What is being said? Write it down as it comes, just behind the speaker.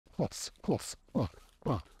close, close.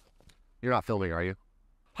 You're not filming, are you?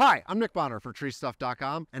 Hi, I'm Nick Bonner for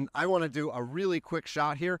TreeStuff.com, and I want to do a really quick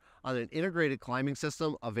shot here on an integrated climbing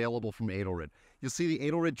system available from Edelrid. You'll see the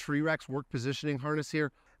Edelrid TreeRex work positioning harness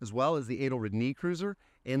here, as well as the Edelrid knee cruiser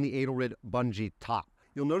and the Edelrid bungee top.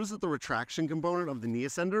 You'll notice that the retraction component of the knee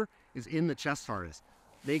ascender is in the chest harness,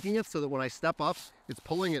 making it so that when I step up, it's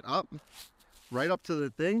pulling it up, right up to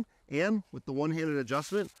the thing, and with the one-handed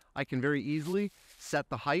adjustment, I can very easily set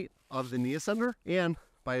the height of the knee ascender, and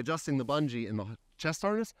by adjusting the bungee in the chest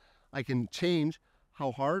harness, I can change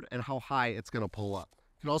how hard and how high it's going to pull up.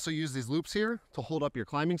 You can also use these loops here to hold up your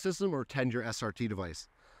climbing system or tend your SRT device.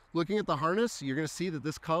 Looking at the harness, you're going to see that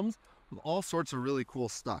this comes with all sorts of really cool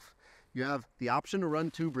stuff. You have the option to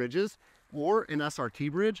run 2 bridges or an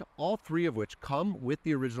SRT bridge, all 3 of which come with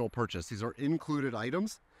the original purchase. These are included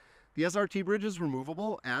items. The SRT bridge is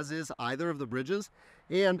removable, as is either of the bridges,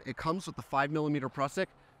 and it comes with the 5mm prusik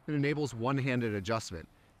that enables one-handed adjustment.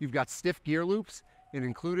 You've got stiff gear loops, an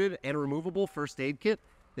included and removable first aid kit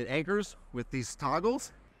that anchors with these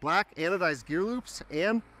toggles, black anodized gear loops,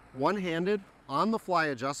 and one-handed on-the-fly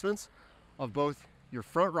adjustments of both your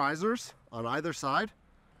front risers on either side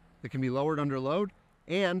that can be lowered under load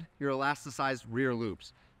and your elasticized rear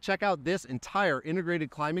loops. Check out this entire integrated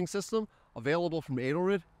climbing system available from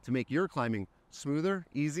Edelrid to make your climbing smoother,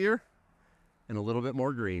 easier, and a little bit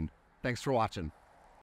more green. Thanks for watching.